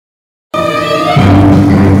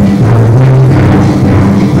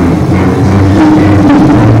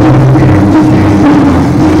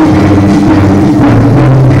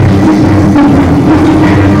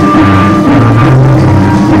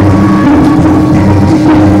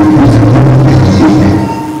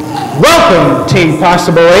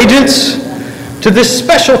Possible agents to this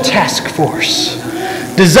special task force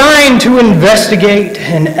designed to investigate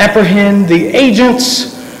and apprehend the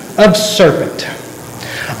agents of SERPENT.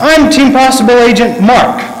 I'm Team Possible Agent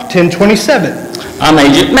Mark, 1027. I'm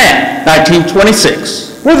Agent Matt,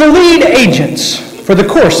 1926. We're the lead agents for the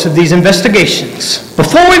course of these investigations.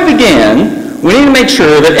 Before we begin, we need to make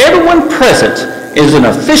sure that everyone present is an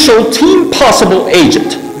official Team Possible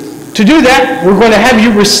agent. To do that, we're going to have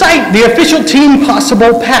you recite the official Team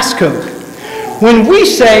Possible passcode. When we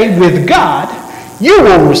say, "with God," you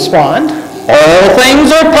will respond, "All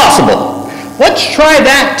things are possible." Let's try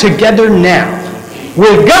that together now.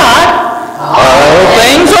 With God, all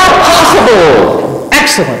things are possible.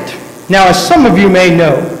 Excellent. Now, as some of you may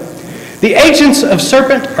know, the agents of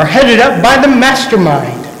SERPENT are headed up by the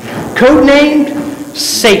mastermind, codenamed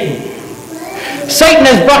Satan. Satan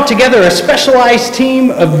has brought together a specialized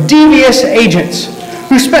team of devious agents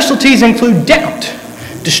whose specialties include doubt,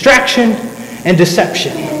 distraction, and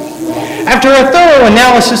deception. After a thorough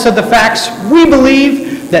analysis of the facts, we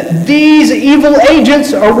believe that these evil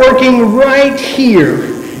agents are working right here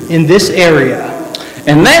in this area.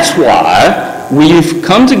 And that's why we've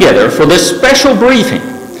come together for this special briefing.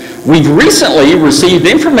 We've recently received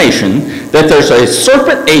information that there's a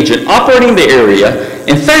SERPENT agent operating the area.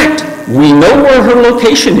 In fact, we know where her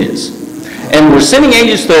location is. And we're sending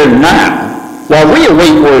agents there now. While we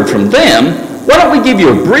await word from them, why don't we give you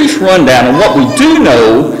a brief rundown on what we do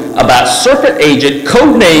know about SERPENT agent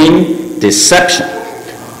codename Deception.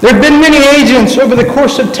 There have been many agents over the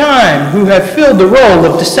course of time who have filled the role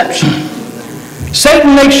of deception.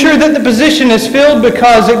 Satan makes sure that the position is filled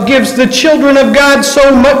because it gives the children of God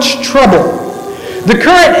so much trouble. The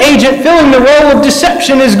current agent filling the role of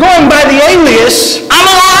deception is going by the alias,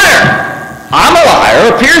 "Ima Liar." Ima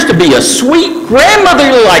Liar appears to be a sweet,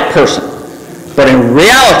 grandmotherly-like person, but in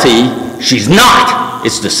reality, she's not.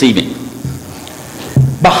 It's deceiving.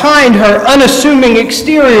 Behind her unassuming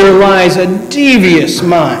exterior lies a devious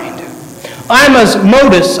mind. Ima's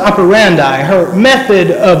modus operandi, her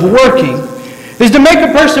method of working, is to make a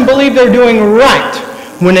person believe they're doing right,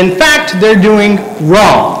 when in fact they're doing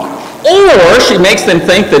wrong. Or she makes them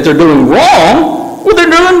think that they're doing wrong when they're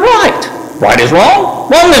doing right. Right is wrong,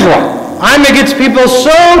 wrong is wrong. Ima gets people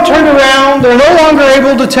so turned around, they're no longer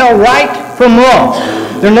able to tell right from wrong.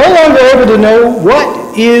 They're no longer able to know what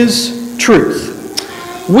is truth.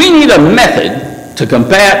 We need a method to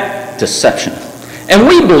combat deception, and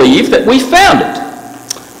we believe that we found it.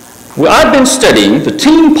 Well, I've been studying the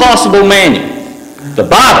Team Possible manual, the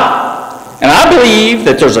Bible, and I believe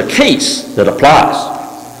that there's a case that applies.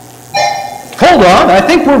 Hold on, I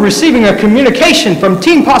think we're receiving a communication from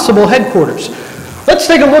Team Possible headquarters. Let's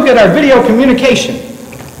take a look at our video communication.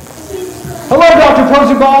 Hello, Dr.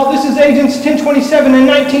 Poseball. This is Agents 1027 and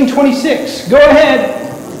 1926. Go ahead.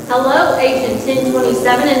 Hello, Agent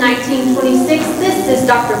 1027 and 1926. This is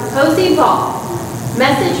Dr. Poseball.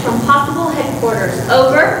 Message from Possible headquarters.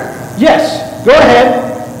 Over. Yes, go ahead.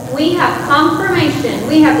 We have confirmation.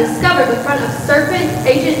 We have discovered the front of SERPENT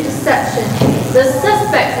agent deception. The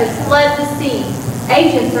suspect has fled the scene.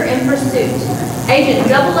 Agents are in pursuit. Agent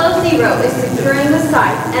 000 is securing the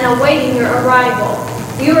site and awaiting your arrival.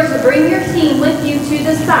 You are to bring your team with you to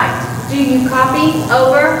the site. Do you copy?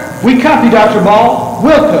 Over. We copy, Dr. Ball.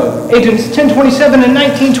 Wilco, Agents 1027 and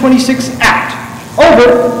 1926 out.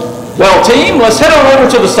 Over. Well, team, let's head on over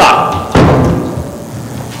to the site.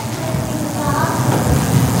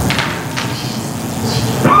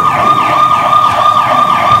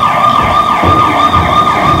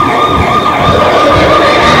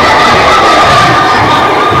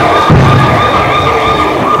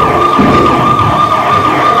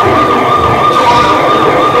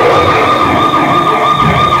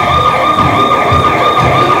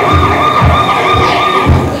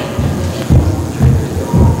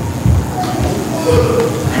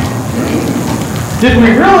 Did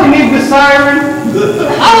we really need the siren?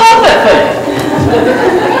 I love that thing.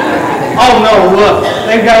 Oh no, look.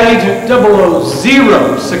 They've got Agent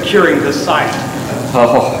 000 securing the site.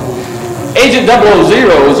 Oh, Agent 000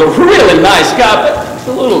 is a really nice guy, but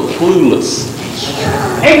a little clueless.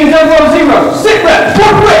 Agent 000, sit rep,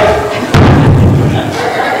 forthwith!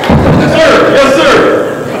 Sir, yes sir.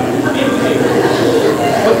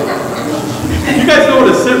 You guys know what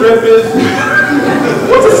a sit rep is?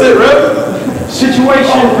 What's a sit rep?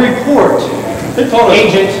 Situation report. They taught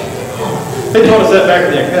us that back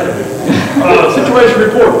in the academy. Situation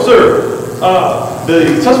report, sir.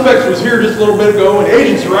 The suspect was here just a little bit ago, and the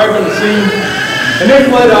agents arrived on the scene, and they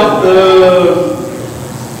fled out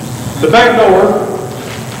the back door,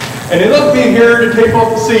 and they left me here to tape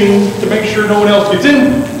off the scene to make sure no one else gets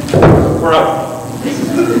in. We're out.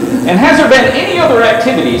 And has there been any other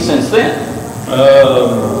activity since then?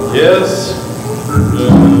 Yes.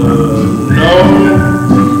 No.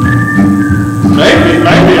 Maybe. I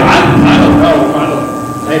don't know.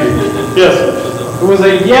 Maybe. Yes. It was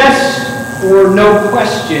a yes or no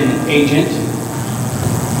question, Agent.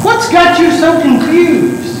 What's got you so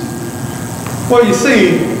confused? Well, you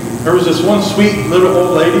see, there was this one sweet little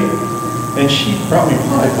old lady, and she brought me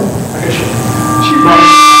pie. She brought me,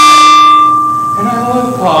 and I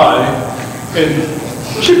love pie,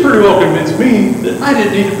 and she pretty well convinced me that I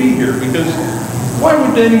didn't need to be here, because why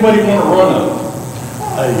would anybody want to run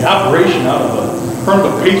a operation out of the front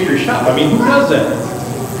of a pastry shop? I mean, who does that?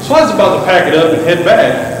 So I was about to pack it up and head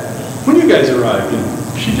back when you guys arrived,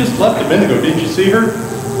 and she just left a minute ago. Didn't you see her?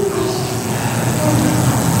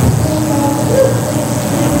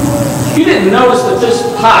 You didn't notice that this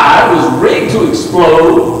pie was rigged to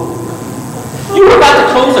explode? You were about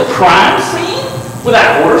to close a crime scene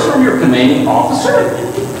without orders from your commanding officer?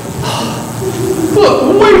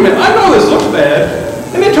 Look, wait a minute. I know this looks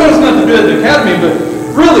bad, and they told us not to do it at the academy, but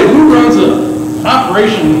really, who runs an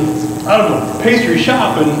operation out of a pastry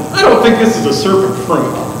shop? And I don't think this is a serpent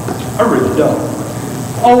front. I really don't.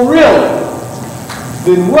 Oh, really?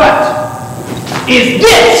 Then what is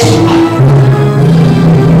this?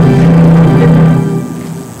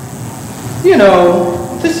 You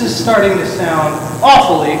know, this is starting to sound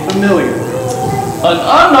awfully familiar. An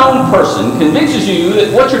unknown person convinces you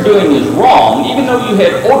that what you're doing is wrong, even though you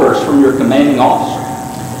had orders from your commanding officer.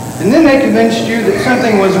 And then they convinced you that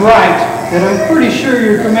something was right that I'm pretty sure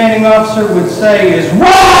your commanding officer would say is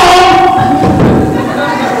wrong!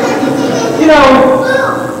 You know,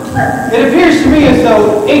 it appears to me as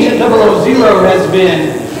though Agent 000 has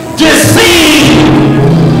been deceived!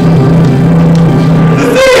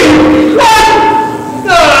 Deceived? What?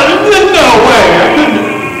 No way.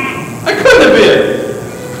 I couldn't have been.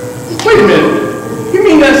 Wait a minute. You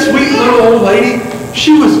mean that sweet little old lady?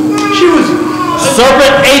 She was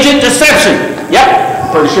Serpent agent deception.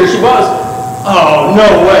 Yep, pretty sure she was. Oh,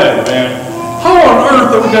 no way, man. How on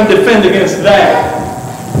earth are we going to defend against that?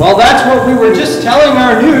 Well, that's what we were just telling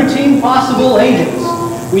our new Team Possible agents.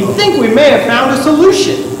 We think we may have found a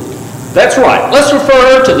solution. That's right. Let's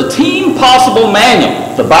refer to the Team Possible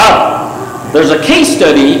Manual, the Bible. There's a case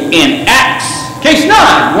study in Acts. Case 9,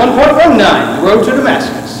 1.19, the road to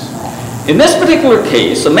Damascus. In this particular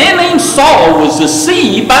case, a man named Saul was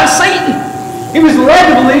deceived by Satan. He was led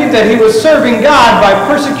to believe that he was serving God by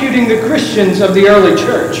persecuting the Christians of the early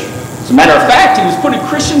church. As a matter of fact, he was putting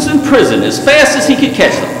Christians in prison as fast as he could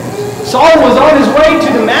catch them. Saul was on his way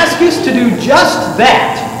to Damascus to do just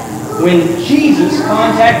that when Jesus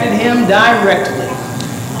contacted him directly.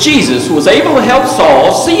 Jesus was able to help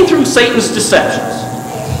Saul see through Satan's deceptions.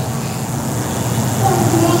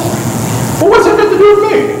 Well, what's it got to do with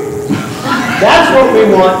me? That's what we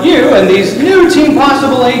want you and these new Team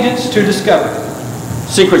Possible agents to discover.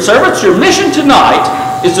 Secret Servants, your mission tonight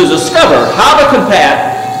is to discover how to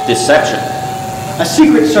combat deception. A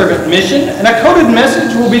Secret Servant mission and a coded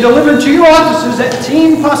message will be delivered to your offices at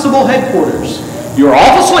Team Possible headquarters. Your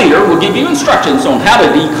office leader will give you instructions on how to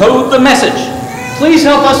decode the message. Please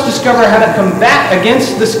help us discover how to combat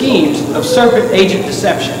against the schemes of Serpent agent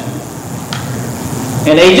deception.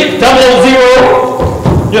 And Agent 000,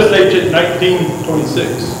 Yes, Agent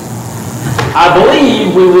 1926. I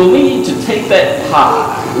believe we will need to take that pie.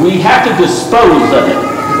 We have to dispose of it.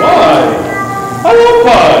 Why? I love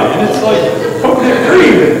pie, and it's like coconut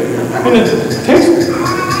cream, and it tastes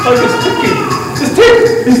like it's ticking. It's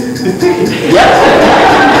ticking. Yep.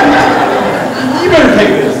 You better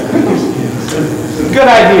take this. Good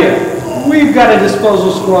idea. We've got a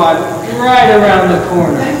disposal squad right around the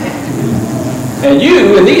corner. And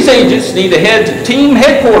you and these agents need to head to team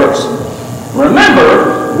headquarters.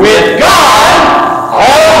 Remember, with